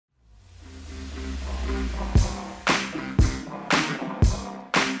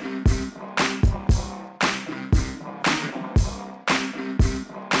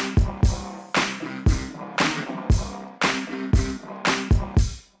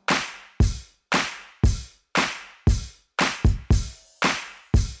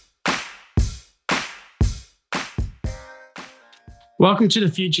Welcome to the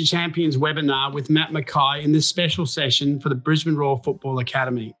Future Champions webinar with Matt Mackay in this special session for the Brisbane Roar Football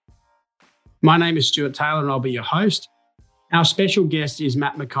Academy. My name is Stuart Taylor and I'll be your host. Our special guest is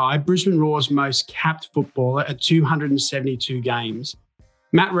Matt Mackay, Brisbane Roar's most capped footballer at 272 games.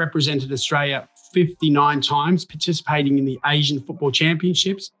 Matt represented Australia 59 times, participating in the Asian Football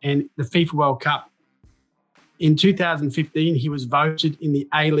Championships and the FIFA World Cup. In 2015, he was voted in the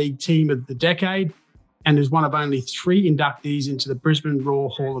A-League Team of the Decade and is one of only 3 inductees into the Brisbane Roar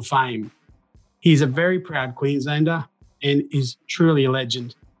Hall of Fame. He's a very proud Queenslander and is truly a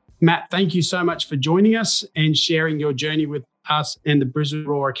legend. Matt, thank you so much for joining us and sharing your journey with us and the Brisbane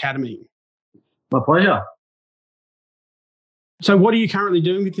Roar Academy. My pleasure. So what are you currently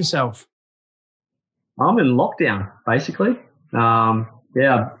doing with yourself? I'm in lockdown, basically. I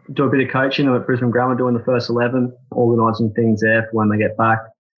do a bit of coaching. I'm at Brisbane Grammar doing the first 11, organising things there for when they get back.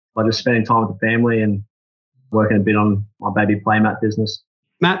 By just spending time with the family and working a bit on my baby playmat business.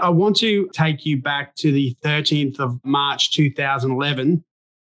 Matt, I want to take you back to the 13th of March 2011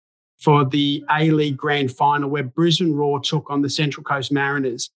 for the A-League Grand Final where Brisbane Roar took on the Central Coast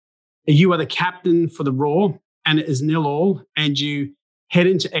Mariners. You are the captain for the Roar and it is 0-0 and you head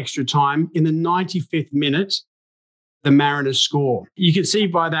into extra time. In the 95th minute, the Mariners score. You can see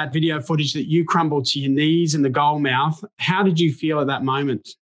by that video footage that you crumbled to your knees in the goal mouth. How did you feel at that moment?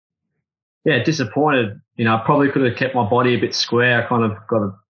 Yeah, disappointed. I probably could have kept my body a bit square. I kind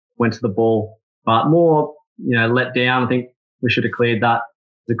of went to the ball, but more, let down. I think we should have cleared that.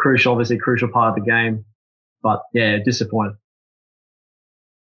 It's obviously crucial part of the game, but yeah, disappointed.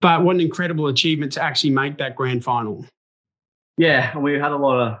 But what an incredible achievement to actually make that grand final. Yeah, we had it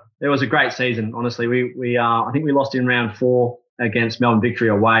was a great season, honestly. I think we lost in round 4 against Melbourne Victory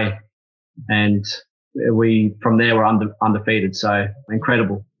away, and from there were undefeated. So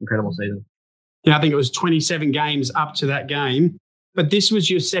incredible season. Yeah, I think it was 27 games up to that game. But this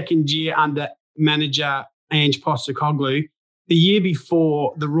was your second year under manager Ange Postecoglou. The year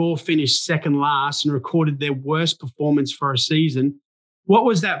before, the Roar finished second last and recorded their worst performance for a season. What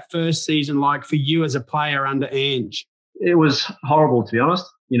was that first season like for you as a player under Ange? It was horrible, to be honest.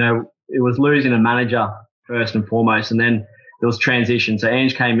 It was losing a manager first and foremost, and then there was transition. So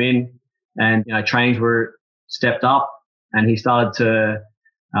Ange came in and, trainings were stepped up and he started to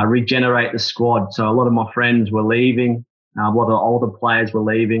regenerate the squad. So a lot of my friends were leaving. A lot of the older players were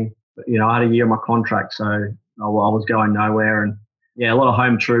leaving. I had a year on my contract, so I was going nowhere. And yeah, a lot of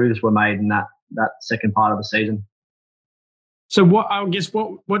home truths were made in that second part of the season. So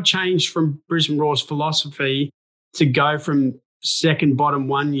what changed from Brisbane Roar's philosophy to go from second bottom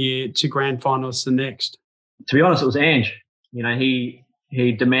one year to grand finalists the next? To be honest, it was Ange.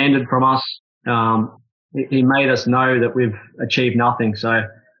 He demanded from us. He made us know that we've achieved nothing. So,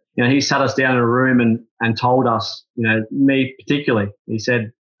 he sat us down in a room and told us, me particularly, he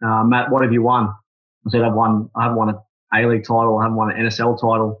said, Matt, what have you won? I said, I haven't won an A-League title. I haven't won an NSL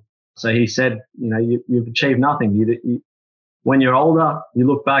title. So he said, you've achieved nothing. When you're older, you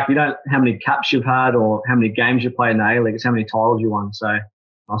look back, you don't how many caps you've had or how many games you played in the A-League. It's how many titles you won. So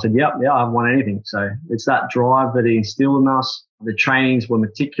I said, yeah, I haven't won anything. So it's that drive that he instilled in us. The trainings were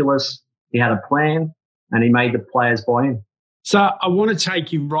meticulous. He had a plan and he made the players buy in. So I want to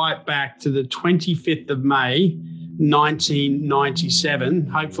take you right back to the 25th of May, 1997.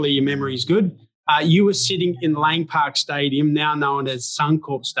 Hopefully your memory is good. You were sitting in Lang Park Stadium, now known as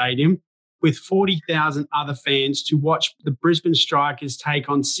Suncorp Stadium, with 40,000 other fans to watch the Brisbane Strikers take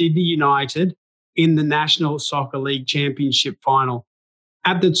on Sydney United in the National Soccer League Championship final.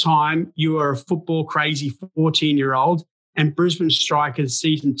 At the time, you were a football crazy 14-year-old and Brisbane Strikers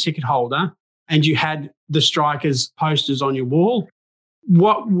season ticket holder, and you had the Strikers posters on your wall.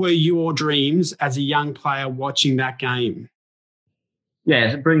 What were your dreams as a young player watching that game?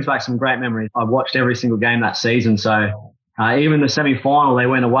 Yeah, it brings back some great memories. I watched every single game that season. So even the semi-final, they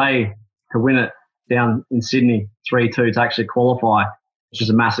went away to win it down in Sydney 3-2 to actually qualify, which was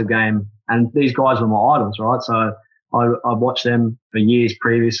a massive game. And these guys were my idols, right? So I watched them for years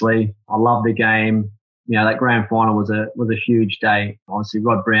previously. I loved the game. That grand final was a huge day. Obviously,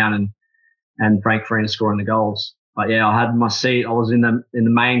 Rod Brown and Frank Farina scoring the goals. But yeah, I had my seat. I was in the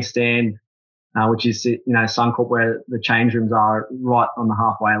main stand, which is Suncorp, where the change rooms are, right on the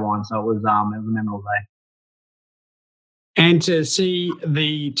halfway line. So it was a memorable day. And to see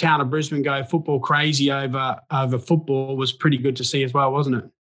the town of Brisbane go football crazy over football was pretty good to see as well, wasn't it?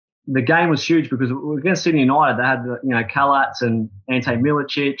 The game was huge because against Sydney United, they had Kalatz and Ante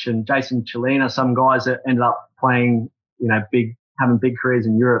Milicic and Jason Chelina, some guys that ended up playing, having big careers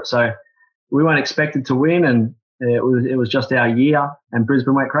in Europe. So we weren't expected to win, and it was just our year. And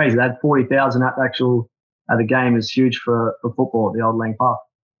Brisbane went crazy. They had 40,000 at the game is huge for football at the old Lang Park.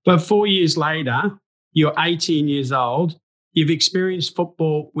 But 4 years later, you're 18 years old. You've experienced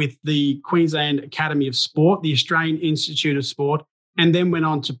football with the Queensland Academy of Sport, the Australian Institute of Sport, and then went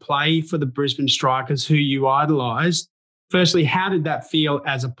on to play for the Brisbane Strikers, who you idolised. Firstly, how did that feel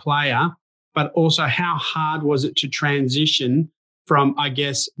as a player? But also, how hard was it to transition from, I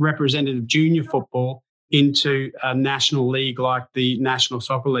guess, representative junior football into a national league like the National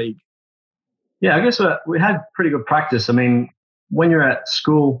Soccer League? Yeah, I guess we had pretty good practice. I mean, when you're at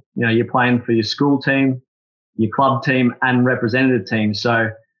school, you're playing for your school team, your club team, and representative team. So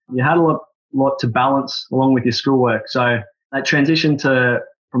you had a lot to balance along with your schoolwork. So that transition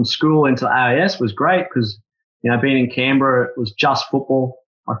from school into AIS was great because, being in Canberra, it was just football.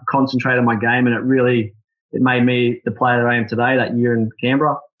 I could concentrate on my game, and it made me the player that I am today that year in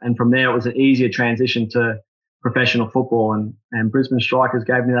Canberra. And from there, it was an easier transition to professional football. And Brisbane Strikers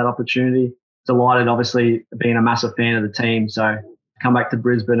gave me that opportunity. Delighted, obviously, being a massive fan of the team. So come back to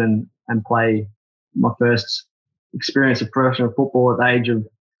Brisbane and play my first experience of professional football at the age of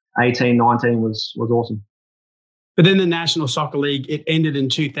 18, 19 was awesome. But then the National Soccer League, it ended in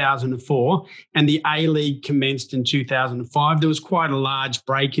 2004 and the A-League commenced in 2005. There was quite a large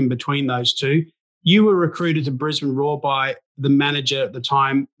break in between those two. You were recruited to Brisbane Roar by the manager at the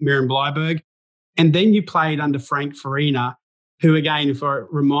time, Miriam Bleiberg, and then you played under Frank Farina, who, again, if I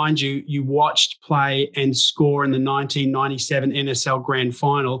remind you, you watched play and score in the 1997 NSL Grand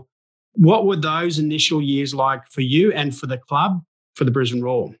Final. What were those initial years like for you and for the club, for the Brisbane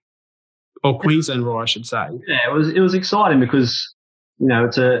Roar? Or Queensland Roar, I should say. Yeah, it was exciting because, it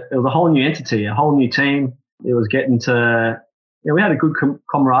was a whole new entity, a whole new team. It was getting to, we had a good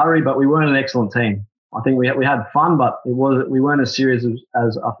camaraderie, but we weren't an excellent team. I think we had fun, but we weren't as serious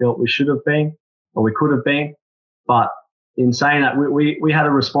as I felt we should have been or we could have been. But in saying that, we had a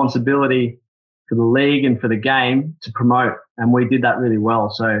responsibility for the league and for the game to promote, and we did that really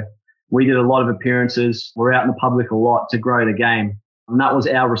well. So we did a lot of appearances. We're out in the public a lot to grow the game. And that was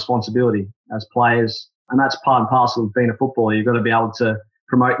our responsibility as players. And that's part and parcel of being a footballer. You've got to be able to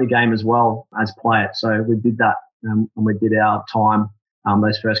promote the game as well as play it. So we did that and we did our time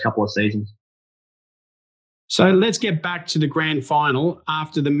those first couple of seasons. So let's get back to the grand final.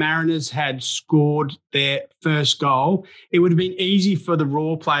 After the Mariners had scored their first goal, it would have been easy for the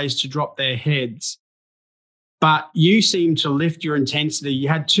Raw players to drop their heads. But you seemed to lift your intensity. You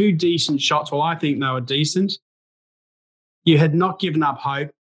had two decent shots. Well, I think they were decent. You had not given up hope,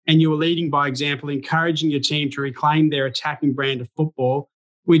 and you were leading by example, encouraging your team to reclaim their attacking brand of football,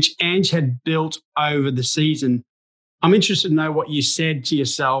 which Ange had built over the season. I'm interested to know what you said to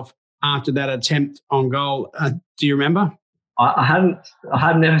yourself after that attempt on goal. Do you remember? I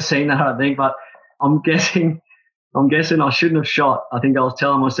had never seen that, I think, but I'm guessing I shouldn't have shot. I think I was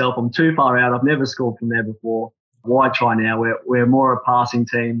telling myself I'm too far out. I've never scored from there before. Why try now? We're more a passing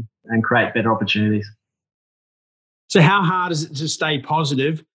team and create better opportunities. So how hard is it to stay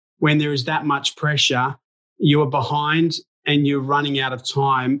positive when there is that much pressure? You are behind and you're running out of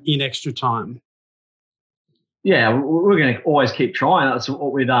time in extra time. Yeah, we're going to always keep trying. That's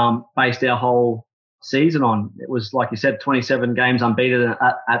what we'd based our whole season on. It was, like you said, 27 games unbeaten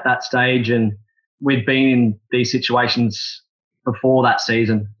at that stage, and we'd been in these situations before that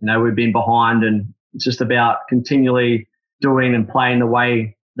season. We'd been behind, and it's just about continually doing and playing the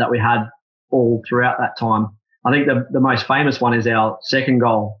way that we had all throughout that time. I think the most famous one is our second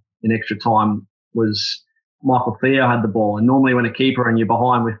goal in extra time was Michael Theo had the ball. And normally when a keeper and you're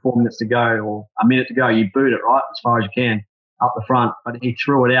behind with 4 minutes to go or a minute to go, you boot it, right, as far as you can up the front. But he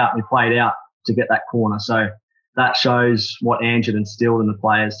threw it out and he played out to get that corner. So that shows what Ange had instilled in the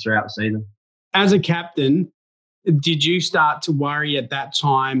players throughout the season. As a captain, did you start to worry at that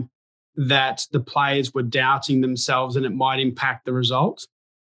time that the players were doubting themselves and it might impact the result?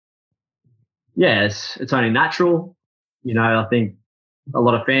 Yeah, it's only natural. I think a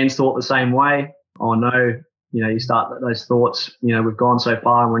lot of fans thought the same way. Oh no, you start those thoughts, we've gone so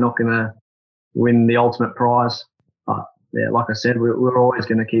far and we're not going to win the ultimate prize. But yeah, like I said, we're always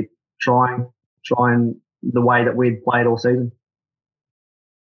going to keep trying the way that we'd played all season.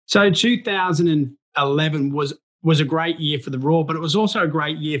 So 2011 was a great year for the Raw, but it was also a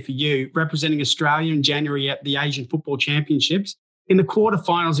great year for you, representing Australia in January at the Asian Football Championships. In the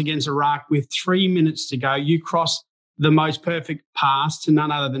quarterfinals against Iraq with 3 minutes to go, you crossed the most perfect pass to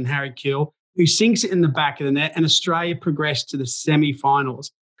none other than Harry Kewell, who sinks it in the back of the net, and Australia progressed to the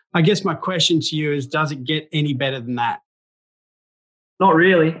semi-finals. I guess my question to you is, does it get any better than that? Not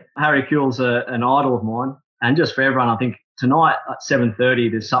really. Harry Kewell's an idol of mine. And just for everyone, I think tonight at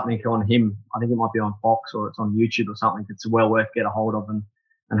 7:30, there's something on him. I think it might be on Fox or it's on YouTube or something. It's well worth get a hold of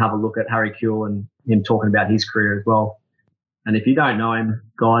and have a look at Harry Kewell and him talking about his career as well. And if you don't know him,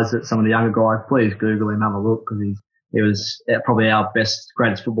 guys, some of the younger guys, please Google him, have a look, because he was probably our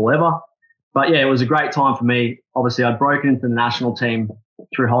greatest football ever. But yeah, it was a great time for me. Obviously, I'd broken into the national team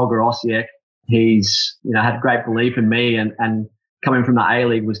through Holger Osiek. He's, had great belief in me, and coming from the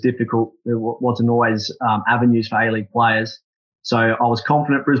A-League was difficult. There wasn't always avenues for A-League players. So I was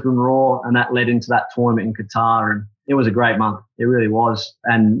confident Brisbane Roar, and that led into that tournament in Qatar. And it was a great month. It really was.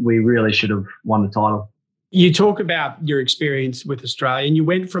 And we really should have won the title. You talk about your experience with Australia, and you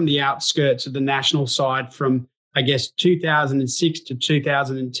went from the outskirts of the national side from, I guess, 2006 to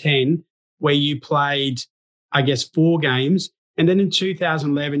 2010, where you played, I guess, 4 games. And then in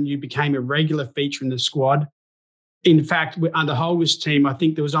 2011, you became a regular feature in the squad. In fact, under Holger's team, I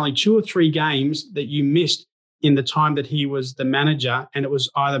think there was only 2 or 3 games that you missed in the time that he was the manager, and it was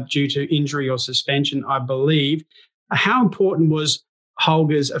either due to injury or suspension, I believe. How important was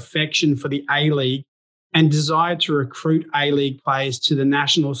Holger's affection for the A-League and desire to recruit A-League players to the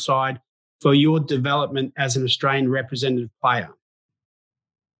national side for your development as an Australian representative player?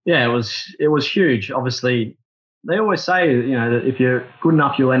 Yeah, it was huge. Obviously, they always say, that if you're good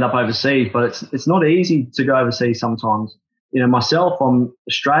enough, you'll end up overseas, but it's not easy to go overseas sometimes. Myself, I'm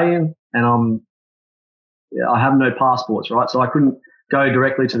Australian, and I have no passports, right? So I couldn't go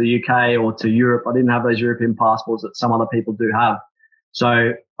directly to the UK or to Europe. I didn't have those European passports that some other people do have.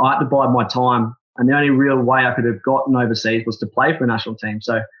 So I had to bide my time. And the only real way I could have gotten overseas was to play for a national team.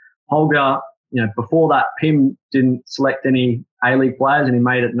 So Holger, before that, Pim didn't select any A-League players, and he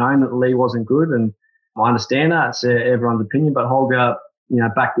made it known that the league wasn't good. And I understand that. It's everyone's opinion. But Holger,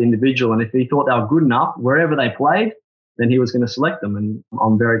 backed the individual. And if he thought they were good enough, wherever they played, then he was going to select them. And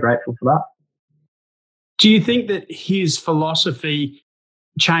I'm very grateful for that. Do you think that his philosophy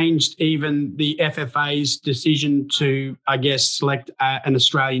changed even the FFA's decision to, I guess, select an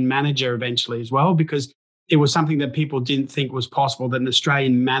Australian manager eventually as well? Because it was something that people didn't think was possible, that an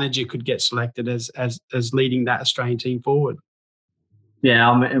Australian manager could get selected as leading that Australian team forward. Yeah,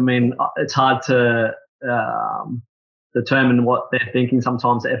 I mean, it's hard to determine what they're thinking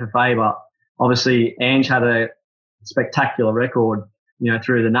sometimes at FFA, but obviously Ange had a spectacular record,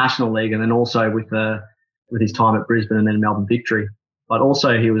 through the National League, and then also with his time at Brisbane and then Melbourne Victory. But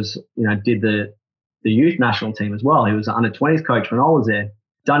also he was, did the youth national team as well. He was an under-20s coach when I was there.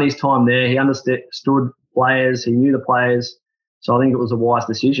 Done his time there. He understood players. He knew the players. So I think it was a wise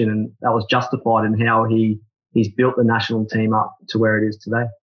decision, and that was justified in how he's built the national team up to where it is today.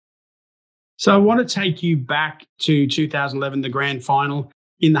 So I want to take you back to 2011, the grand final,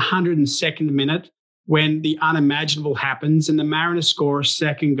 in the 102nd minute, when the unimaginable happens and the Mariners score a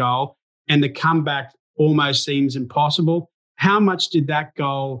second goal and the comeback almost seems impossible. How much did that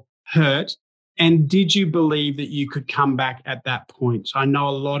goal hurt? And did you believe that you could come back at that point? So I know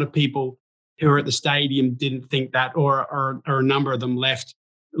a lot of people who were at the stadium didn't think that, or a number of them left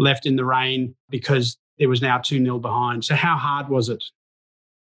in the rain because it was now 2-0 behind. So how hard was it?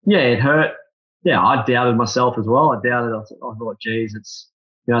 Yeah, it hurt. Yeah, I doubted myself as well. I thought, geez, it's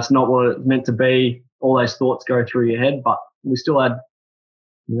not what it's meant to be. All those thoughts go through your head, but we still had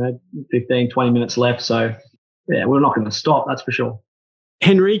 15, 20 minutes left. So, yeah, we're not going to stop, that's for sure.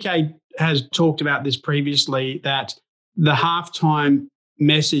 Henrique has talked about this previously, that the halftime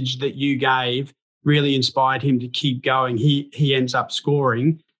message that you gave really inspired him to keep going. He ends up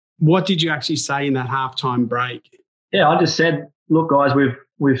scoring. What did you actually say in that halftime break? Yeah, I just said, look, guys,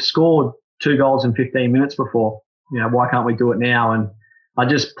 we've scored 2 goals in 15 minutes before. Why can't we do it now? And I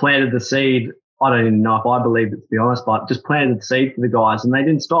just planted the seed. I don't even know if I believed it, to be honest, but just planted the seed for the guys, and they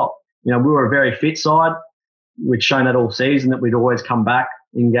didn't stop. We were a very fit side. We'd shown that all season that we'd always come back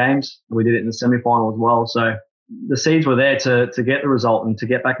in games. We did it in the semi-final as well. So the seeds were there to get the result and to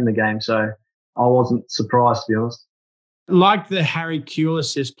get back in the game. So I wasn't surprised, to be honest. Like the Harry Kewell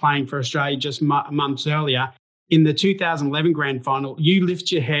assist playing for Australia just months earlier, in the 2011 grand final, you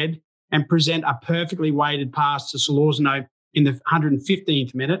lift your head and present a perfectly weighted pass to Solorzano in the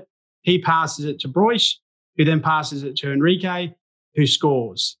 115th minute. He passes it to Broich, who then passes it to Henrique, who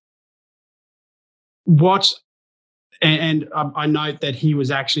scores. And I note that he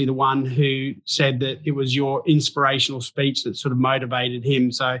was actually the one who said that it was your inspirational speech that sort of motivated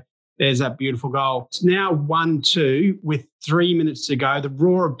him. So there's that beautiful goal. It's now 1-2 with 3 minutes to go. The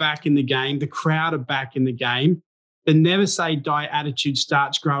Roar are back in the game. The crowd are back in the game. The never say die attitude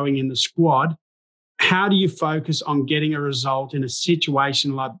starts growing in the squad. How do you focus on getting a result in a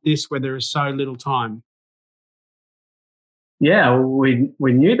situation like this where there is so little time? Yeah, we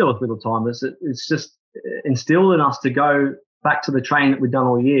knew there was little time. It's just instilled in us to go back to the training that we've done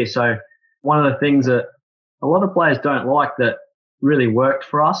all year. So one of the things that a lot of players don't like, that really worked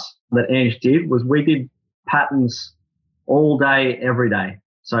for us that Ange did was we did patterns all day, every day.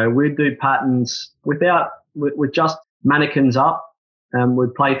 So we'd do patterns with just mannequins up, and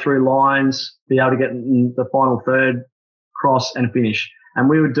we'd play through lines, be able to get in the final third, cross and finish. And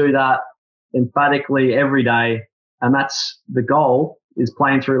we would do that emphatically every day. And that's the goal, is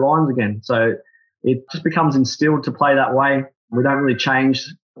playing through lines again. So it just becomes instilled to play that way. We don't really change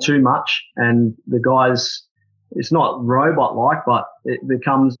too much. And the guys, it's not robot-like, but it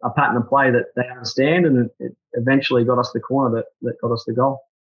becomes a pattern of play that they understand, and it eventually got us the corner that got us the goal.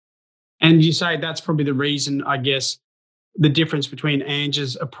 And you say that's probably the reason, I guess, the difference between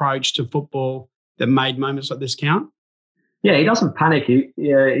Ange's approach to football that made moments like this count? Yeah, he doesn't panic.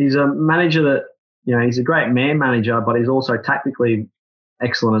 He's a manager that, he's a great man manager, but he's also tactically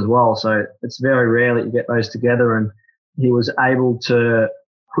excellent as well. So it's very rare that you get those together. And he was able to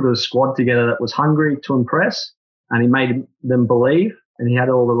put a squad together that was hungry to impress, and he made them believe, and he had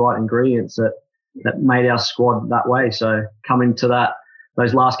all the right ingredients that made our squad that way. So coming to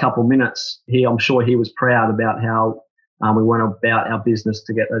those last couple of minutes, I'm sure he was proud about how we went about our business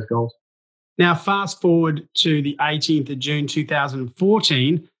to get those goals. Now, fast forward to the 18th of June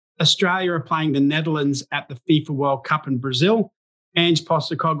 2014, Australia are playing the Netherlands at the FIFA World Cup in Brazil. Ange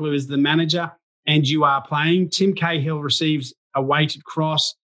Postecoglou is the manager, and you are playing. Tim Cahill receives a weighted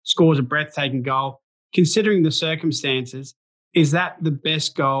cross, scores a breathtaking goal. Considering the circumstances, is that the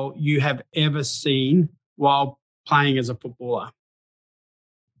best goal you have ever seen while playing as a footballer?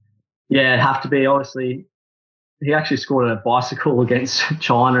 Yeah, it'd have to be. Obviously, he actually scored a bicycle against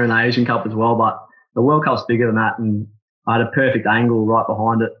China in the Asian Cup as well, but the World Cup's bigger than that, and I had a perfect angle right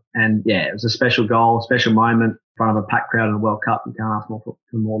behind it. And yeah, it was a special goal, special moment in front of a packed crowd in the World Cup. You can't ask for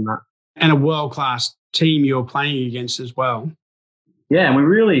more than that. And a world-class team you're playing against as well. Yeah, and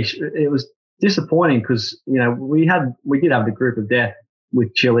it was disappointing because, we did have the group of death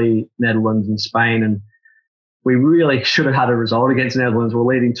with Chile, Netherlands and Spain, and we really should have had a result against the Netherlands. We're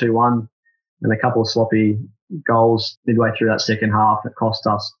leading 2-1 and a couple of sloppy goals midway through that second half that cost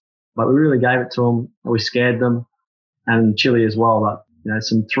us. But we really gave it to them. We scared them, and Chile as well. But,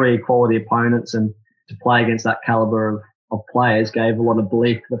 some 3 quality opponents, and to play against that caliber of players gave a lot of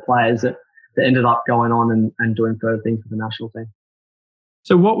belief to the players that ended up going on and doing further things for the national team.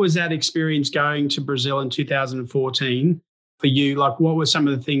 So what was that experience going to Brazil in 2014 for you? Like, what were some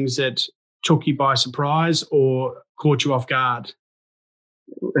of the things that took you by surprise or caught you off guard?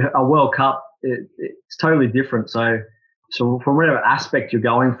 A World Cup, it's totally different. So from whatever aspect you're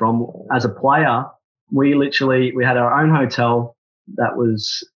going from, as a player, we had our own hotel that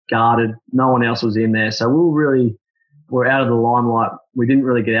was guarded. No one else was in there. So we're out of the limelight. We didn't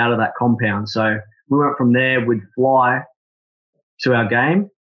really get out of that compound. So we went from there, we'd fly to our game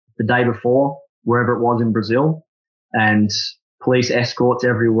the day before, wherever it was in Brazil, and police escorts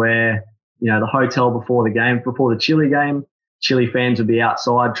everywhere. The hotel before the Chile game, Chile fans would be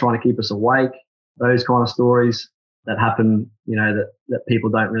outside trying to keep us awake. Those kind of stories that happen, that people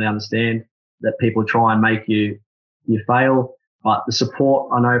don't really understand, that people try and make you fail. But the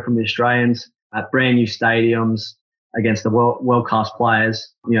support I know from the Australians at brand new stadiums against the world-class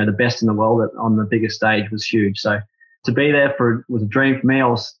players, the best in the world on the biggest stage was huge. So to be there was a dream for me. I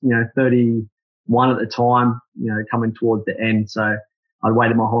was, 31 at the time, coming towards the end. So I'd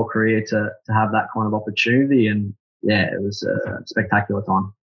waited my whole career to have that kind of opportunity. And yeah, it was a spectacular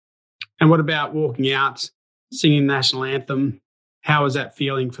time. And what about walking out, singing the national anthem? How was that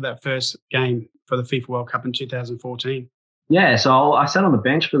feeling for that first game for the FIFA World Cup in 2014? Yeah, so I sat on the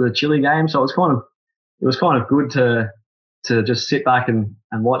bench for the Chile game. So it was kind of good to just sit back and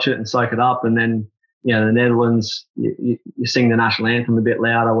watch it and soak it up. And then, the Netherlands, you sing the national anthem a bit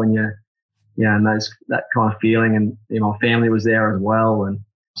louder when and that kind of feeling. And, my family was there as well. And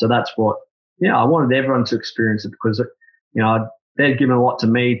so that's what, I wanted everyone to experience it because, they'd given a lot to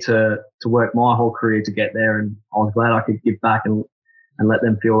me to work my whole career to get there. And I was glad I could give back and let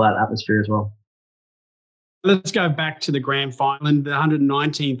them feel that atmosphere as well. Let's go back to the grand final in the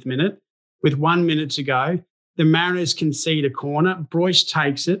 119th minute. With 1 minute to go, the Mariners concede a corner. Broich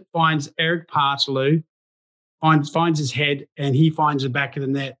takes it, finds Eric Partaloo, finds his head, and he finds the back of the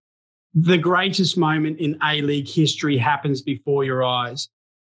net. The greatest moment in A-League history happens before your eyes.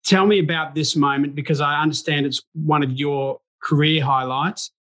 Tell me about this moment, because I understand it's one of your career highlights.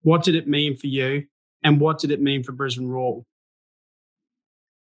 What did it mean for you, and what did it mean for Brisbane Roar?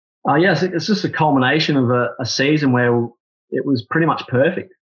 Yes, it's just a culmination of a season where it was pretty much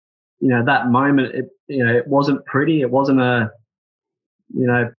perfect. That moment, it wasn't pretty. It wasn't a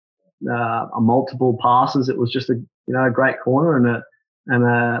multiple passes. It was just a great corner and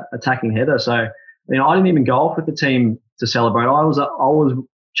a attacking header. So I didn't even go off with the team to celebrate. I was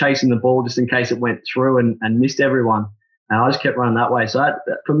chasing the ball just in case it went through and missed everyone. And I just kept running that way. So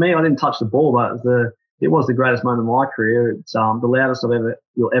for me, I didn't touch the ball, but it was the greatest moment of my career. It's the loudest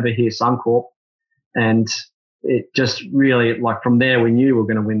you'll ever hear Suncorp. And it just really, like, from there, we knew we were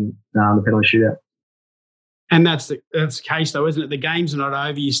going to win the penalty shootout. And that's the case, though, isn't it? The game's not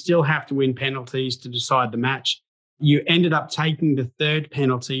over. You still have to win penalties to decide the match. You ended up taking the third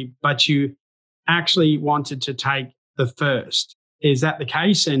penalty, but you actually wanted to take the first. Is that the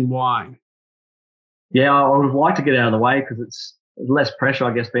case, and why? Yeah, I would like to get out of the way because it's less pressure,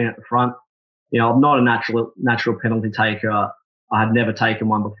 I guess, being at the front. I'm not a natural penalty taker. I had never taken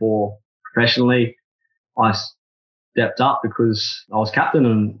one before professionally. I stepped up because I was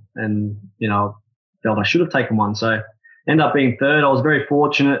captain and felt I should have taken one. So ended up being third. I was very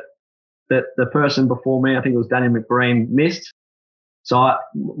fortunate that the person before me, I think it was Daniel McBreen, missed. So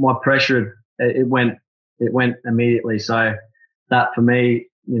my pressure, it went immediately. So that for me,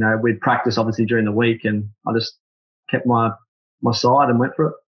 we'd practice obviously during the week, and I just kept my side and went for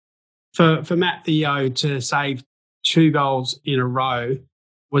it. For Matt Theo to save 2 goals in a row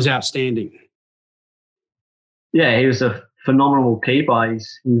was outstanding. Yeah, he was a phenomenal keeper.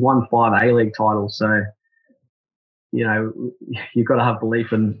 He's won 5 A-League titles. So, you've got to have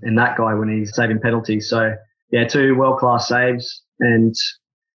belief in that guy when he's saving penalties. So, yeah, 2 world-class saves. And,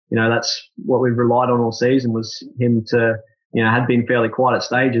 that's what we've relied on all season was him to, had been fairly quiet at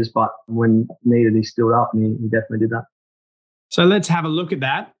stages, but when needed, he stood up and he definitely did that. So let's have a look at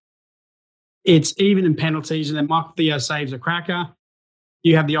that. It's even in penalties, and then Michael Theo saves a cracker.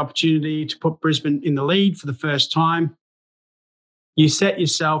 You have the opportunity to put Brisbane in the lead for the first time. You set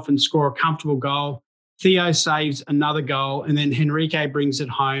yourself and score a comfortable goal. Theo saves another goal, and then Henrique brings it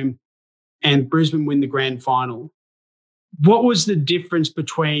home, and Brisbane win the grand final. What was the difference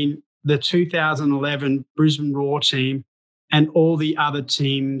between the 2011 Brisbane Roar team and all the other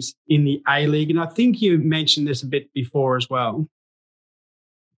teams in the A-League? And I think you mentioned this a bit before as well.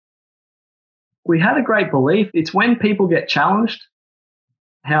 We had a great belief. It's when people get challenged,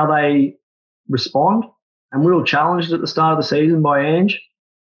 how they respond. And we were challenged at the start of the season by Ange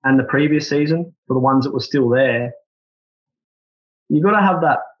and the previous season for the ones that were still there. You've got to have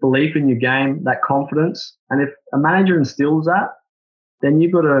that belief in your game, that confidence. And if a manager instills that, then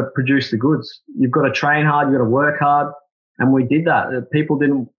you've got to produce the goods. You've got to train hard. You've got to work hard. And we did that. People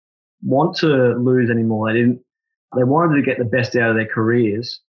didn't want to lose anymore. They wanted to get the best out of their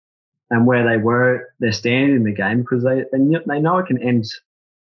careers and where they were, their standing in the game, because they know it can end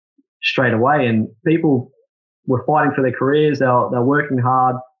straight away. And people were fighting for their careers. They're working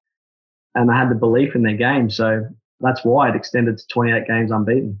hard, and they had the belief in their game. So that's why it extended to 28 games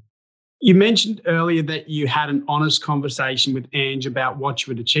unbeaten. You mentioned earlier that you had an honest conversation with Ange about what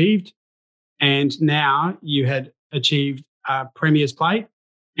you had achieved, and now you had achieved a Premier's Plate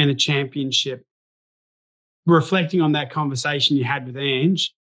and a championship. Reflecting on that conversation you had with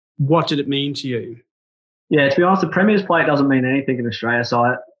Ange, what did it mean to you? Yeah, to be honest, the Premier's Plate doesn't mean anything in Australia, so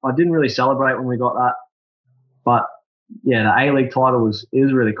I didn't really celebrate when we got that. But yeah, the A-League title was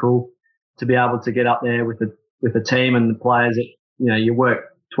really cool to be able to get up there with the team and the players. You work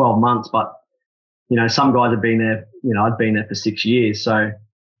 12 months, but some guys have been there. I'd been there for 6 years, so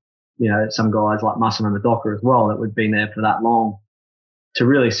some guys like Musselman and the Docker as well that would been there for that long. To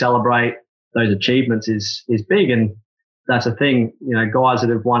really celebrate those achievements is big, and that's the thing. Guys that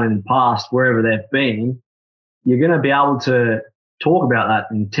have won in the past, wherever they've been, you're going to be able to talk about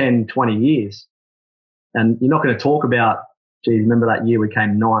that in 10, 20 years. And you're not going to talk about, geez, remember that year we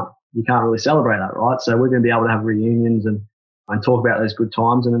came ninth. You can't really celebrate that, right? So we're going to be able to have reunions and talk about those good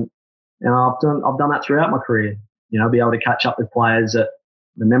times. And I've done that throughout my career. Be able to catch up with players at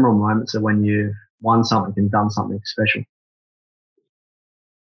the memorable moments of when you've won something and done something special.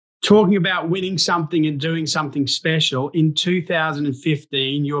 Talking about winning something and doing something special, in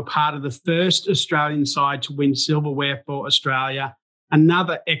 2015, you were part of the first Australian side to win silverware for Australia.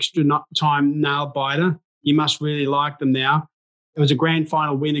 Another extra time nail biter. You must really like them now. It was a grand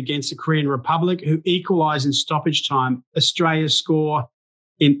final win against the Korean Republic, who equalised in stoppage time. Australia score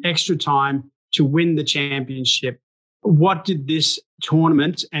in extra time to win the championship. What did this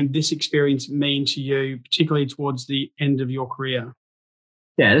tournament and this experience mean to you, particularly towards the end of your career?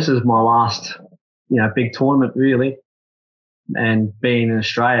 Yeah, this is my last, big tournament really. And being in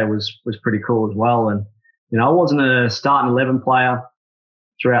Australia was pretty cool as well. And, I wasn't a starting 11 player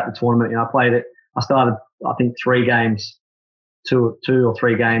throughout the tournament. I started, I think, 3 games, two or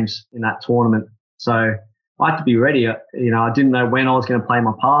three games in that tournament. So I had to be ready. I didn't know when I was going to play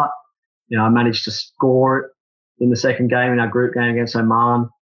my part. I managed to score it in the second game in our group game against Oman.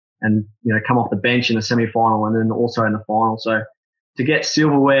 and come off the bench in the semi-final and then also in the final. So to get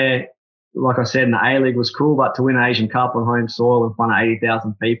silverware, like I said, in the A-League was cool, but to win an Asian Cup on home soil in front of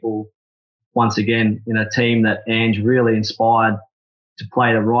 80,000 people, once again, in a team that Ange really inspired to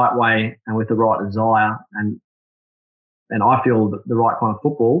play the right way and with the right desire, and I feel that the right kind of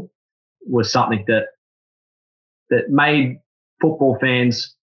football was something that made football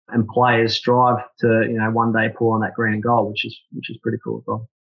fans and players strive to, one day pull on that green and gold, which is pretty cool as well.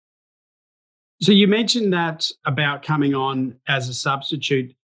 So you mentioned that about coming on as a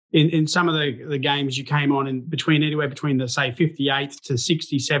substitute. In some of the games you came on anywhere between the, say, 58th to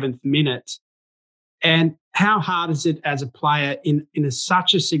 67th minute. And how hard is it as a player in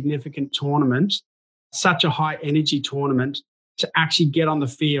such a significant tournament, such a high energy tournament, to actually get on the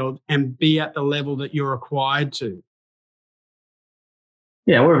field and be at the level that you're required to?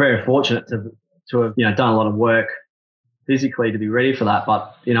 Yeah, we're very fortunate to have done a lot of work physically to be ready for that.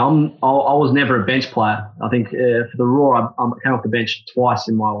 But I was never a bench player. I think for the Roar, I came off the bench once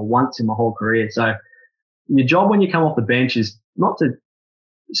in my whole career. So your job when you come off the bench is not to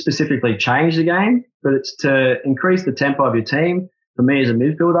specifically change the game, but it's to increase the tempo of your team. For me as a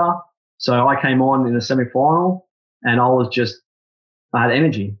midfielder, so I came on in the semi-final and I had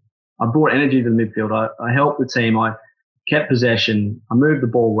energy. I brought energy to the midfield. I helped the team. I kept possession. I moved the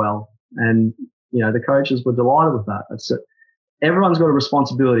ball well, and the coaches were delighted with that. Everyone's got a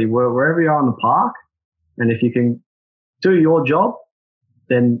responsibility wherever you are on the park, and if you can do your job,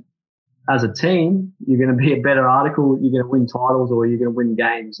 then as a team, you're going to be a better article. You're going to win titles or you're going to win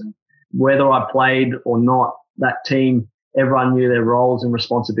games. And whether I played or not, that team, everyone knew their roles and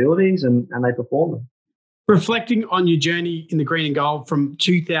responsibilities, and they performed them. Reflecting on your journey in the green and gold from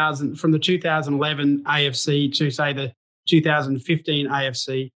the 2011 AFC to, say, the 2015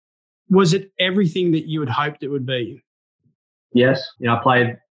 AFC, was it everything that you had hoped it would be? Yes. I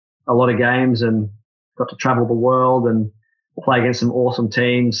played a lot of games and got to travel the world and play against some awesome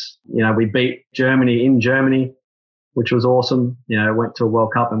teams. We beat Germany in Germany, which was awesome. Went to a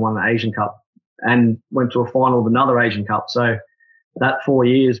World Cup and won the Asian Cup and went to a final of another Asian Cup. So that 4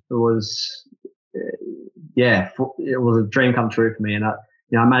 years was, it was a dream come true for me. And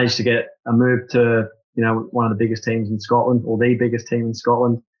I managed to get a move to, one of the biggest teams in Scotland, or the biggest team in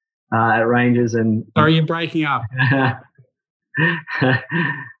Scotland, at Rangers. And sorry, you're breaking up.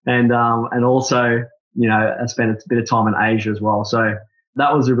 and also, I spent a bit of time in Asia as well. So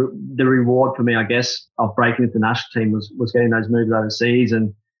that was the reward for me, I guess, of breaking into the national team was getting those moves overseas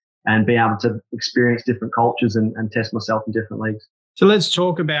and being able to experience different cultures and test myself in different leagues. So let's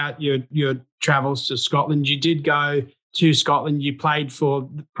talk about your travels to Scotland. You did go to Scotland. You played for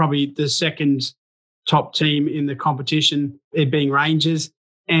probably the second top team in the competition, it being Rangers,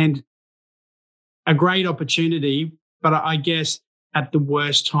 and a great opportunity, but I guess at the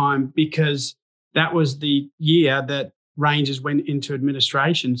worst time, because that was the year that Rangers went into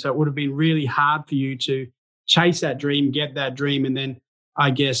administration. So it would have been really hard for you to chase that dream, get that dream, and then, I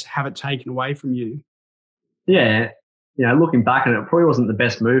guess, have it taken away from you. Yeah. Looking back on it, probably wasn't the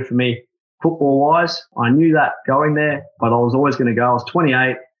best move for me football-wise. I knew that going there, but I was always going to go. I was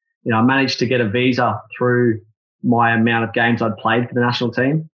 28. I managed to get a visa through my amount of games I'd played for the national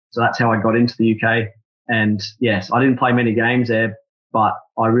team. So that's how I got into the UK. And yes, I didn't play many games there, but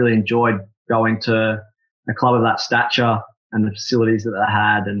I really enjoyed going to a club of that stature and the facilities that they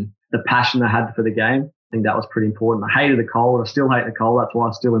had and the passion they had for the game. I think that was pretty important. I hated the cold. I still hate the cold. That's why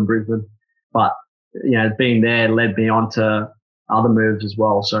I'm still in Brisbane. But, being there led me on to other moves as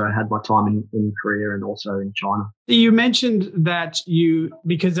well. So I had my time in Korea and also in China. You mentioned that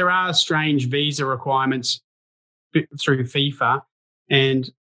because there are strange visa requirements through FIFA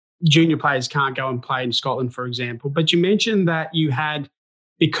and junior players can't go and play in Scotland, for example. But you mentioned that you had,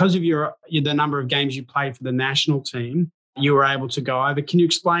 because of the number of games you played for the national team, you were able to go over. Can you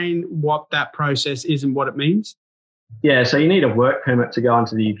explain what that process is and what it means? Yeah, so you need a work permit to go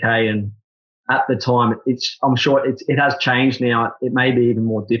into the UK, and at the time, I'm sure it has changed now. It may be even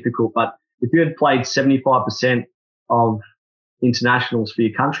more difficult, but if you had played 75% of internationals for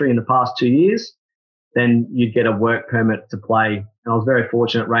your country in the past 2 years, then you'd get a work permit to play. And I was very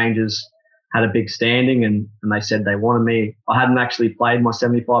fortunate. Rangers had a big standing and they said they wanted me. I hadn't actually played my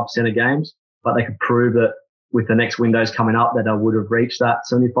 75% of games, but they could prove that with the next windows coming up that I would have reached that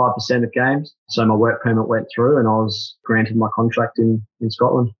 75% of games. So my work permit went through and I was granted my contract in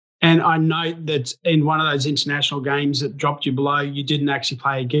Scotland. And I note that in one of those international games that dropped you below, you didn't actually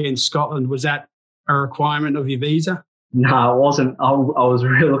play against Scotland. Was that a requirement of your visa? No, it wasn't. I was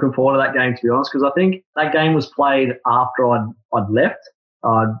really looking forward to that game, to be honest, because I think that game was played after I'd left.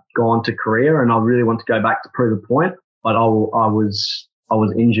 I'd gone to Korea and I really wanted to go back to prove a point. But I I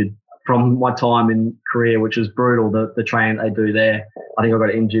was injured from my time in Korea, which was brutal. The training they do there. I think I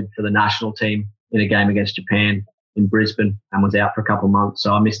got injured for the national team in a game against Japan in Brisbane and was out for a couple of months.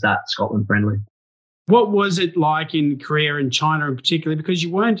 So I missed that Scotland friendly. What was it like in Korea and China in particular? Because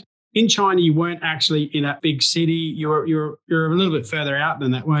you weren't in China, you weren't actually in a big city. You're a little bit further out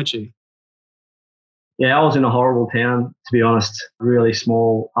than that, weren't you? Yeah, I was in a horrible town, to be honest. Really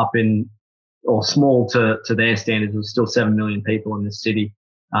small small to their standards. There's still 7 million people in this city.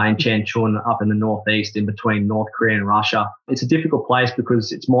 In Changchun, up in the northeast, in between North Korea and Russia. It's a difficult place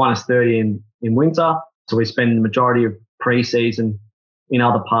because it's minus 30 in winter. So we spend the majority of pre-season in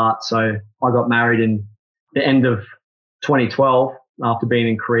other parts. So I got married in the end of 2012 after being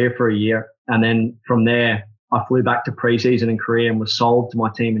in Korea for a year. And then from there, I flew back to pre-season in Korea and was sold to my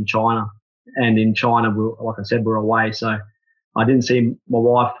team in China. And in China, like I said, we're away. So I didn't see my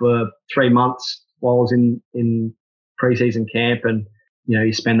wife for 3 months while I was in pre-season camp. And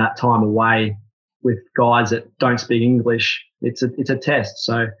you spend that time away with guys that don't speak English. It's a test.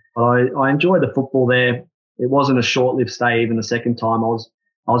 So I enjoyed the football there. It wasn't a short-lived stay even the second time. I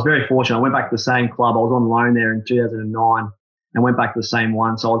was very fortunate. I went back to the same club. I was on loan there in 2009 and went back to the same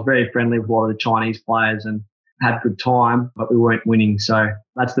one. So I was very friendly with a lot of the Chinese players and had a good time, but we weren't winning. So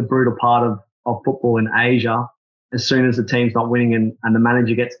that's the brutal part of football in Asia. As soon as the team's not winning and the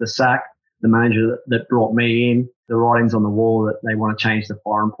manager gets the sack, the manager that brought me in, the writing's on the wall that they want to change the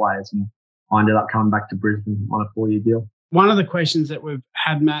foreign players. And I ended up coming back to Brisbane on a 4-year deal. One of the questions that we've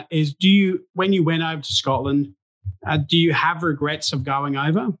had, Matt, is when you went over to Scotland, do you have regrets of going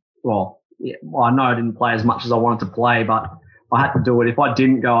over? Well, I know I didn't play as much as I wanted to play, but I had to do it. If I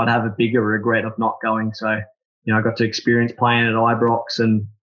didn't go, I'd have a bigger regret of not going. So, I got to experience playing at Ibrox and,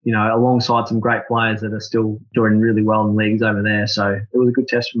 alongside some great players that are still doing really well in leagues over there. So it was a good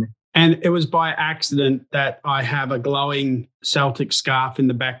test for me. And it was by accident that I have a glowing Celtic scarf in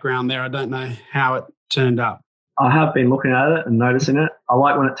the background there. I don't know how it turned up. I have been looking at it and noticing it. I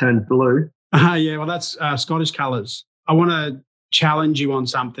like when it turns blue. Yeah, well, that's Scottish colours. I want to challenge you on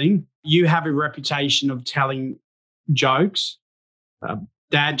something. You have a reputation of telling jokes,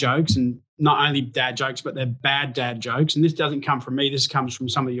 dad jokes, and not only dad jokes, but they're bad dad jokes. And this doesn't come from me. This comes from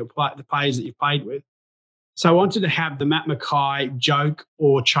some of the players that you've played with. So I wanted to have the Matt McKay joke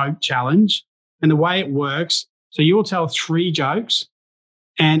or choke challenge. And the way it works, so you'll tell 3 jokes.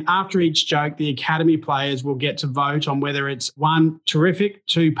 And after each joke, the academy players will get to vote on whether it's 1, terrific,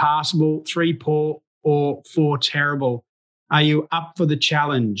 2, passable, 3, poor, or 4, terrible. Are you up for the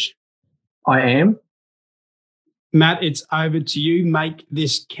challenge? I am. Matt, it's over to you. Make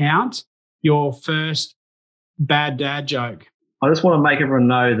this count. Your first bad dad joke. I just want to make everyone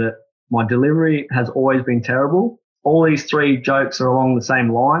know that my delivery has always been terrible. All these 3 jokes are along the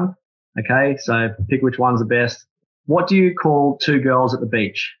same line. Okay, so pick which one's the best. What do you call 2 girls at the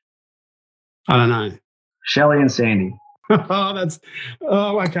beach? I don't know. Shelley and Sandy. Okay.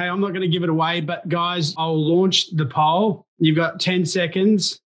 I'm not going to give it away, but guys, I'll launch the poll. You've got 10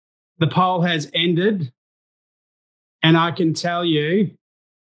 seconds. The poll has ended, and I can tell you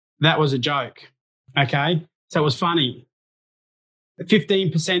that was a joke. Okay, so it was funny.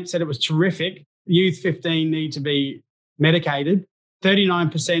 15% said it was terrific. Youth 15 need to be medicated.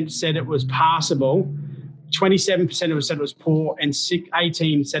 39% said it was passable. 27% of them said it was poor, and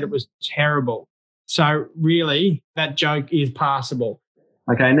 18 said it was terrible. So really, that joke is passable.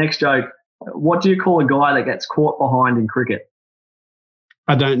 Okay, next joke. What do you call a guy that gets caught behind in cricket?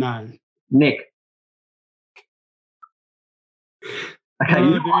 I don't know. Nick.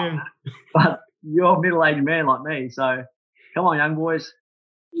 Okay, but you're a middle-aged man like me, so come on, young boys.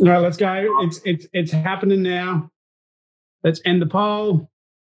 No, let's go. It's happening now. Let's end the poll.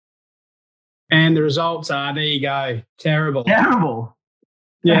 And the results are, there you go, terrible. Terrible.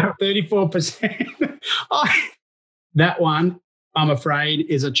 Yeah, 34%. That one, I'm afraid,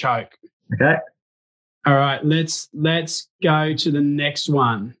 is a choke. Okay. All right, let's go to the next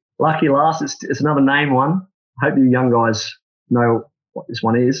one. Lucky last, it's another name one. I hope you young guys know what this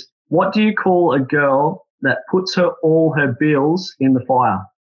one is. What do you call a girl that puts all her bills in the fire?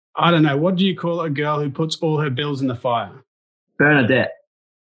 I don't know. What do you call a girl who puts all her bills in the fire? Bernadette.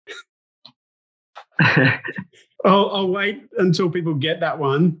 I'll wait until people get that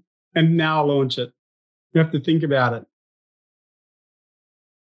one, and now I'll launch it. You have to think about it.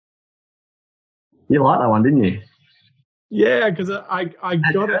 You liked that one, didn't you? Yeah, because I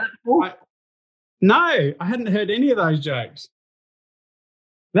got it. No, I hadn't heard any of those jokes.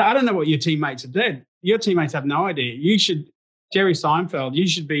 I don't know what your teammates have done. Your teammates have no idea. Jerry Seinfeld, you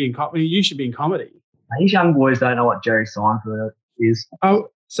should be in comedy. These young boys don't know what Jerry Seinfeld is. Oh,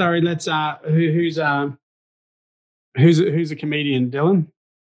 sorry. Let's who's Who's a comedian, Dylan?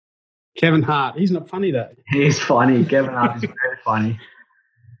 Kevin Hart. He's not funny though. He is funny. Kevin Hart is very funny.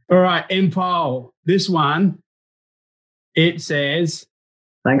 All right, Empole. This one, it says,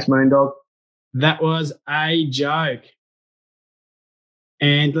 Thanks, Moondog. that was a joke.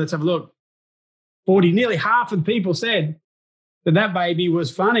 And let's have a look. Nearly half of the people said that baby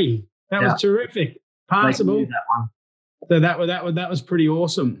was funny. That was terrific. Passable. That one. So that was pretty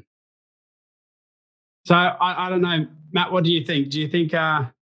awesome. So I don't know, Matt. What do you think? Do you think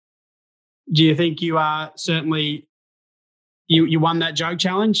you are certainly you won that joke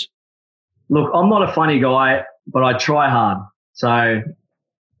challenge? Look, I'm not a funny guy, but I try hard. So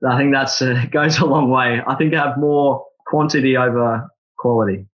I think that's goes a long way. I think I have more quantity over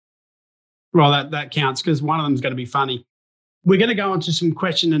quality. Well, that counts because one of them's going to be funny. We're going to go on to some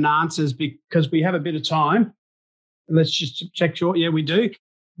question and answers because we have a bit of time. Let's just check short. Yeah, we do.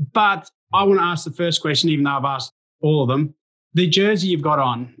 But I want to ask the first question, even though I've asked all of them. The jersey you've got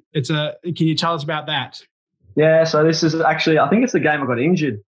on, can you tell us about that? Yeah, so this is actually, I think it's the game I got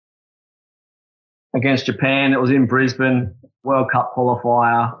injured against Japan. It was in Brisbane, World Cup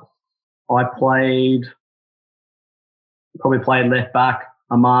qualifier. I probably played left back.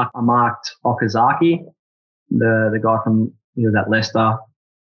 I marked Okazaki, the guy he was at Leicester.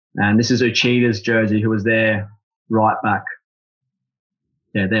 And this is Uchida's jersey, who was their right back.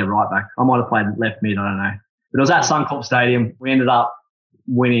 Yeah, their right back. I might have played left mid, I don't know. But it was at Suncorp Stadium. We ended up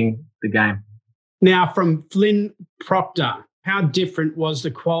winning the game. Now, from Flynn Proctor, how different was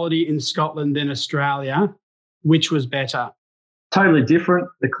the quality in Scotland than Australia? Which was better? Totally different.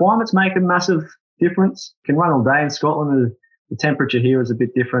 The climates make a massive difference. Can run all day in Scotland. The temperature here is a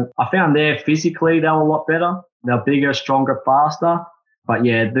bit different. I found there physically they were a lot better. They're bigger, stronger, faster. But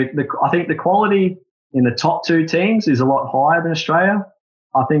yeah, I think the quality in the top two teams is a lot higher than Australia.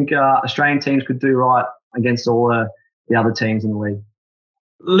 I think Australian teams could do right against all the other teams in the league.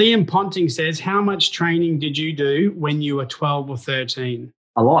 Liam Ponting says, how much training did you do when you were 12 or 13?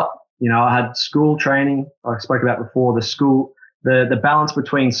 A lot. I had school training. I spoke about before. The balance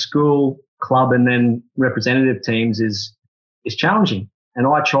between school, club, and then representative teams is challenging. And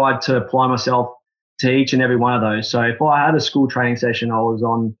I tried to apply myself to each and every one of those. So if I had a school training session, I was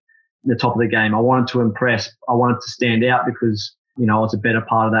on the top of the game. I wanted to impress. I wanted to stand out because, I was a better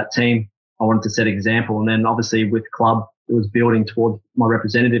part of that team. I wanted to set an example. And then obviously with club, it was building towards my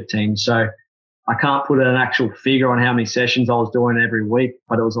representative team. So I can't put an actual figure on how many sessions I was doing every week,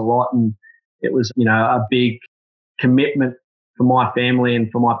 but it was a lot. And it was, a big commitment for my family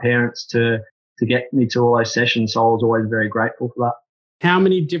and for my parents to get me to all those sessions. So I was always very grateful for that. How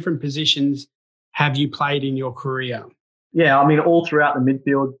many different positions have you played in your career? Yeah, all throughout the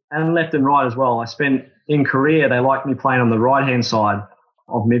midfield and left and right as well. In Korea, they liked me playing on the right-hand side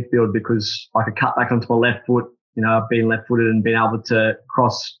of midfield because I could cut back onto my left foot, being left-footed and being able to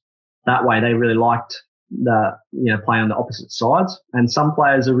cross that way. They really liked playing on the opposite sides. And some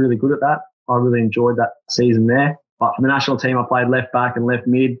players are really good at that. I really enjoyed that season there. But for the national team, I played left back and left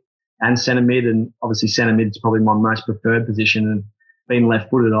mid and centre mid. And obviously centre mid is probably my most preferred position. And being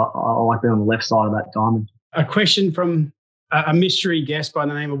left-footed, I like being on the left side of that diamond. A question from a mystery guest by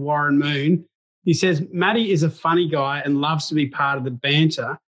the name of Warren Moon. He says, Matty is a funny guy and loves to be part of the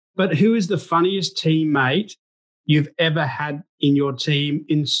banter, but who is the funniest teammate you've ever had in your team?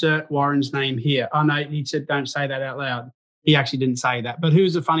 Insert Warren's name here. Oh, no, he said don't say that out loud. He actually didn't say that. But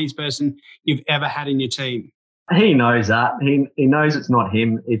who's the funniest person you've ever had in your team? He knows that. He knows it's not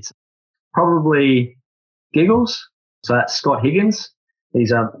him. It's probably Giggles. So that's Scott Higgins.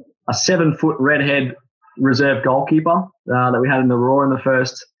 He's a 7-foot redhead reserve goalkeeper that we had in the Roar in the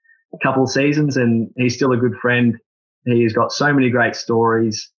first couple of seasons, and he's still a good friend. He's got so many great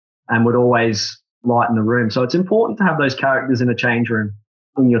stories and would always lighten the room. So it's important to have those characters in a change room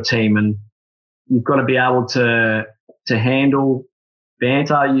in your team, and you've got to be able to handle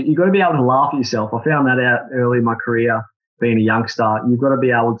banter. You've got to be able to laugh at yourself. I found that out early in my career being a youngster. You've got to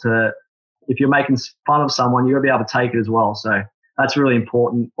be able to, if you're making fun of someone, you've got to be able to take it as well. So that's really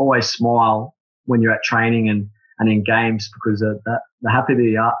important. Always smile when you're at training and in games, because the happier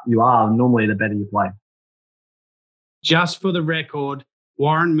you are, normally the better you play. Just for the record,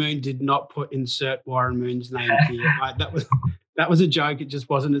 Warren Moon did not put insert Warren Moon's name here. Right? That was a joke. It just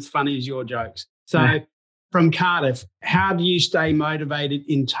wasn't as funny as your jokes. So from Cardiff, how do you stay motivated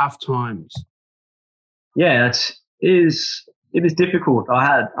in tough times? Yeah, it is difficult.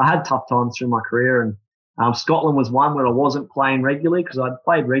 I had tough times through my career, and Scotland was one where I wasn't playing regularly because I'd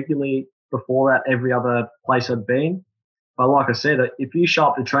played regularly before that every other place I'd been. But like I said, if you show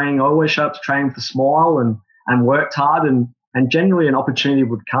up to training, I always show up to training with a smile and worked hard, and generally an opportunity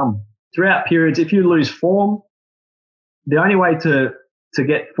would come. Throughout periods, if you lose form, the only way to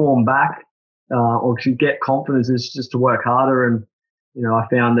get form back or to get confidence is just to work harder. And, I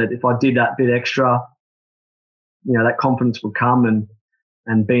found that if I did that bit extra, that confidence would come,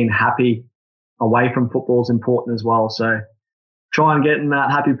 and being happy away from football is important as well. So try and get in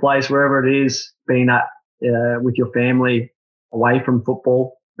that happy place wherever it is, being at with your family away from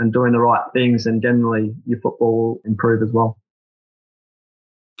football and doing the right things, and generally your football will improve as well.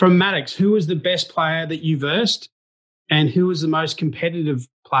 From Maddocks, who was the best player that you versed, and who was the most competitive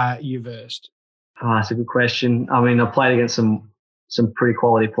player you versed? Oh, that's a good question. I mean, I played against some pretty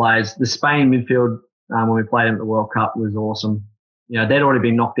quality players. The Spain midfield, when we played them at the World Cup, was awesome. They'd already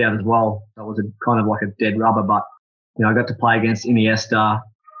been knocked out as well. That was kind of like a dead rubber, but, I got to play against Iniesta,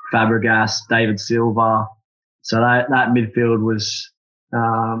 Fabregas, David Silva. So that midfield was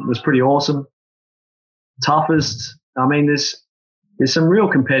pretty awesome. Toughest, I mean, there's some real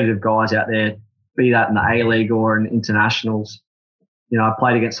competitive guys out there, be that in the A-League or in internationals. I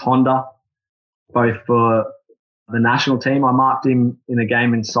played against Honda, both for the national team. I marked him in a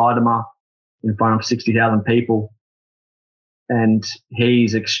game in Saitama in front of 60,000 people. And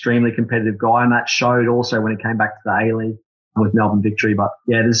he's an extremely competitive guy, and that showed also when he came back to the A-League with Melbourne Victory. But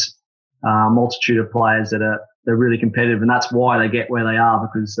yeah, there's a multitude of players they're really competitive, and that's why they get where they are,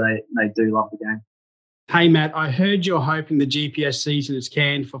 because they do love the game. Hey, Matt, I heard you're hoping the GPS season is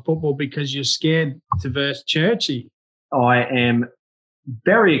canned for football because you're scared to verse Churchy. I am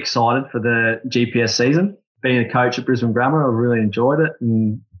very excited for the GPS season. Being a coach at Brisbane Grammar, I've really enjoyed it,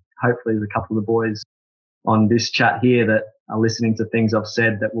 and hopefully there's a couple of the boys on this chat here that are listening to things I've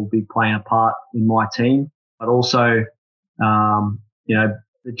said that will be playing a part in my team. But also, the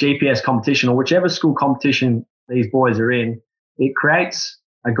GPS competition, or whichever school competition these boys are in, it creates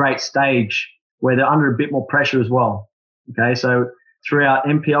a great stage where they're under a bit more pressure as well. Okay, so throughout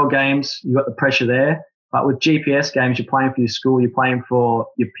NPL games, you've got the pressure there. But with GPS games, you're playing for your school, you're playing for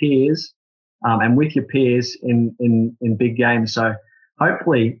your peers, and with your peers in big games. So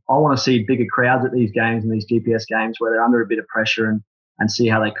hopefully, I want to see bigger crowds at these games and these GPS games where they're under a bit of pressure and see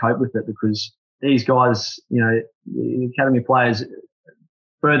how they cope with it, because these guys, the academy players,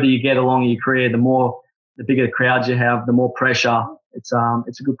 further you get along in your career, the bigger crowds you have, the more pressure. It's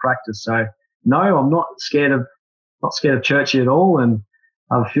a good practice. So no, I'm not scared of Churchy at all, and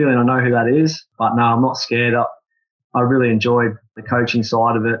I have a feeling I know who that is. But no, I'm not scared. I really enjoyed the coaching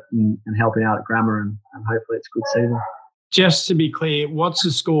side of it and helping out at Grammar, and hopefully it's a good season. Just to be clear, what's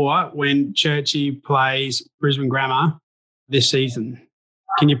the score when Churchy plays Brisbane Grammar this season?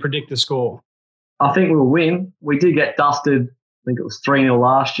 Can you predict the score? I think we'll win. We did get dusted. I think it was 3-0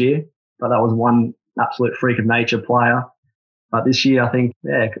 last year, but that was one absolute freak of nature player. But this year, I think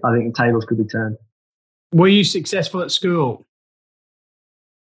the tables could be turned. Were you successful at school?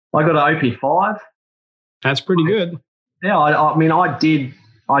 I got an OP5. That's pretty good. Yeah, I mean, I did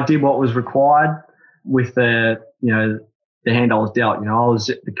what was required with the hand I was dealt. I was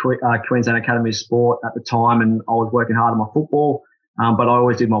at the Queensland Academy of Sport at the time, and I was working hard on my football, but I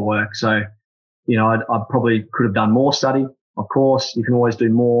always did my work. So, I probably could have done more study. Of course, you can always do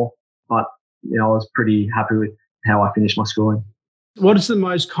more, but, I was pretty happy with how I finished my schooling. What is the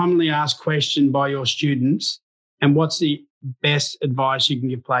most commonly asked question by your students, and what's the best advice you can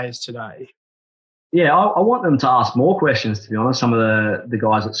give players today? Yeah, I want them to ask more questions, to be honest, some of the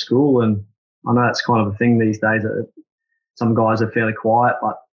guys at school. And I know it's kind of a thing these days that some guys are fairly quiet,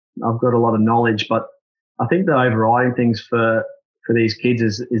 but I've got a lot of knowledge. But I think the overriding things for these kids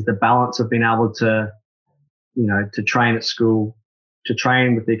is the balance of being able to, to train at school, to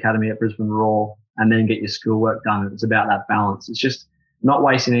train with the academy at Brisbane Roar, and then get your schoolwork done. It's about that balance. It's just not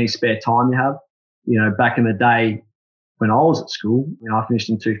wasting any spare time you have. Back in the day when I was at school, I finished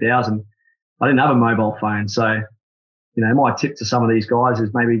in 2000, I didn't have a mobile phone. So, my tip to some of these guys is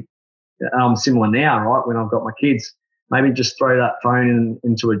maybe, I'm similar now, right? When I've got my kids, maybe just throw that phone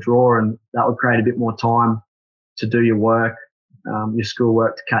into a drawer, and that would create a bit more time to do your work, your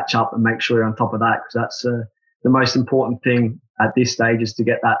schoolwork, to catch up and make sure you're on top of that. Because that's the most important thing at this stage, is to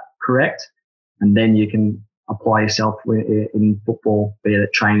get that correct. And then you can apply yourself in football, be it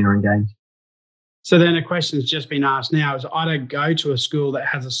at training or in games. So then a question that's just been asked now is, I don't go to a school that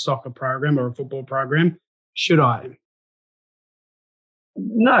has a soccer program or a football program. Should I?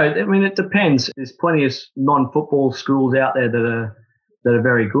 No, I mean, it depends. There's plenty of non-football schools out there that are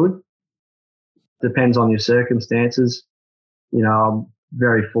very good. Depends on your circumstances. I'm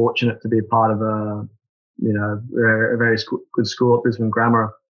very fortunate to be a part of a very good school at Brisbane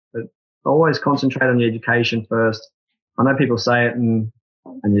Grammar. But always concentrate on your education first. I know people say it and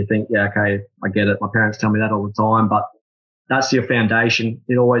you think, yeah, okay, I get it. My parents tell me that all the time, but that's your foundation.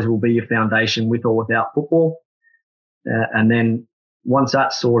 It always will be your foundation with or without football. And then once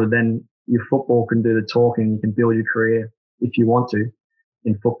that's sorted, then your football can do the talking. You can build your career if you want to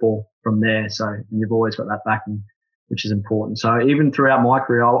in football from there. So and you've always got that backing, which is important. So even throughout my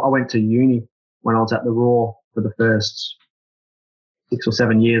career, I went to uni when I was at the Raw for the first 6 or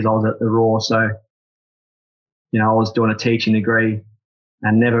 7 years. I was at the Raw. So, I was doing a teaching degree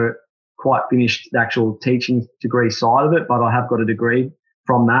and never quite finished the actual teaching degree side of it, but I have got a degree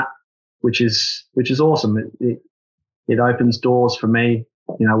from that, which is awesome. It opens doors for me,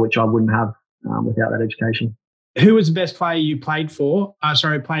 which I wouldn't have without that education. Who was the best player you played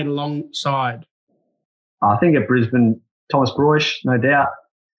alongside? I think at Brisbane, Thomas Broich, no doubt.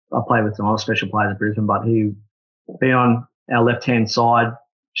 I played with some other special players at Brisbane, but he being on our left-hand side,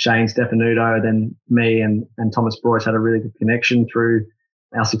 Shane Stefanuto, then me and Thomas Broich had a really good connection through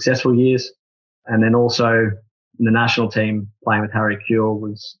our successful years. And then also in the national team playing with Harry Kewell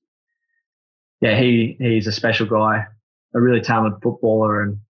was, he's a special guy, a really talented footballer.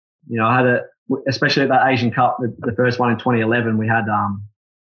 And, I had especially at that Asian Cup, the first one in 2011, we had,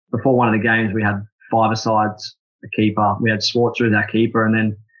 before one of the games, we had 5-a-sides, a keeper. We had Schwarzer as our keeper. And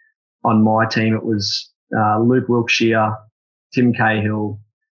then on my team, it was Luke Wilkshire, Tim Cahill,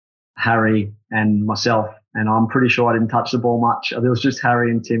 Harry, and myself. And I'm pretty sure I didn't touch the ball much. It was just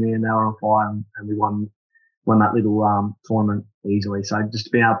Harry and Timmy, and they were on fire, and we won that little tournament easily. So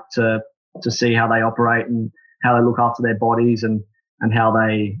just being able to see how they operate and how they look after their bodies and how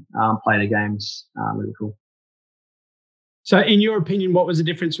they play their games, really cool. So in your opinion, what was the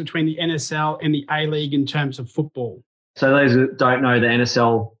difference between the NSL and the A-League in terms of football? So those who don't know, the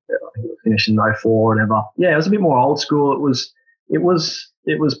NSL finished in 04 or whatever. Yeah, it was a bit more old school. It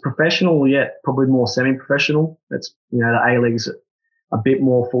was professional, yet probably more semi-professional. That's, the A-League's a bit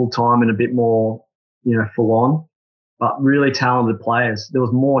more full-time and a bit more, full-on, but really talented players. There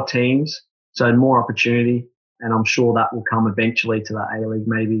was more teams, so more opportunity, and I'm sure that will come eventually to the A-League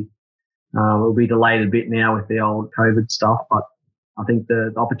maybe. It'll be delayed a bit now with the old COVID stuff, but I think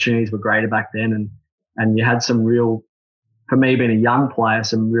the opportunities were greater back then, and you had some real, for me being a young player,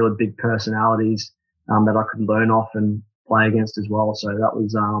 some really big personalities that I could learn off and play against as well. So that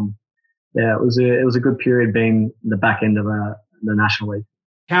was, it was a good period being the back end of the National League.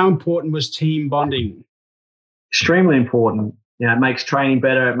 How important was team bonding? Extremely important. It makes training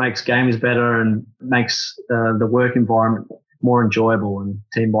better, it makes games better, and makes the work environment more enjoyable, and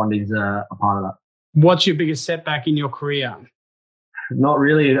team bonding is a part of that. What's your biggest setback in your career? Not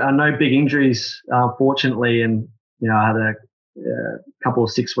really. No big injuries, fortunately, and I had a couple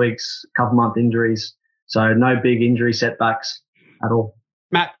of 6 weeks, couple-month injuries. So no big injury setbacks at all.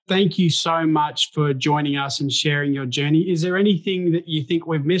 Matt, thank you so much for joining us and sharing your journey. Is there anything that you think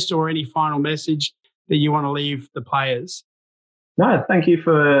we've missed or any final message that you want to leave the players? No, thank you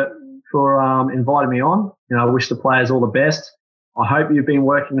for inviting me on. I wish the players all the best. I hope you've been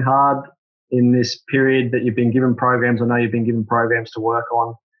working hard in this period that you've been given programs. I know you've been given programs to work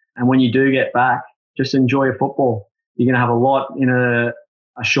on. And when you do get back, just enjoy your football. You're going to have a lot in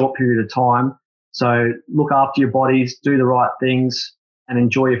a short period of time. So look after your bodies, do the right things, and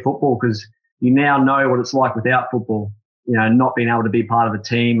enjoy your football, because you now know what it's like without football, not being able to be part of a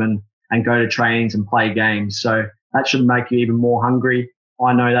team and go to trainings and play games. So that should make you even more hungry.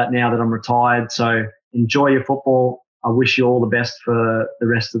 I know that now that I'm retired. So enjoy your football. I wish you all the best for the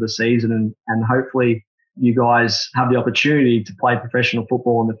rest of the season, and hopefully you guys have the opportunity to play professional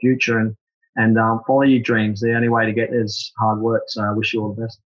football in the future and follow your dreams. The only way to get there is hard work. So I wish you all the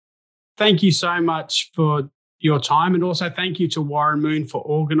best. Thank you so much for your time, and also thank you to Warren Moon for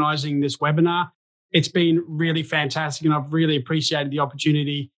organising this webinar. It's been really fantastic, and I've really appreciated the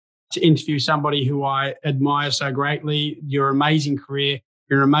opportunity to interview somebody who I admire so greatly. Your amazing career,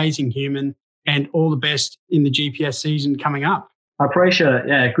 you're an amazing human, and all the best in the GPS season coming up. I appreciate it.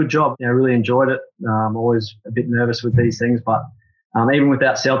 Yeah, good job. I really enjoyed it. I'm always a bit nervous with these things, but even with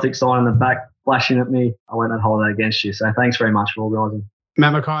that Celtic sign in the back flashing at me, I won't hold that against you. So thanks very much for organising.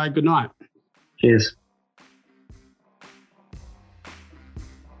 Matt Mackay, good night. Cheers.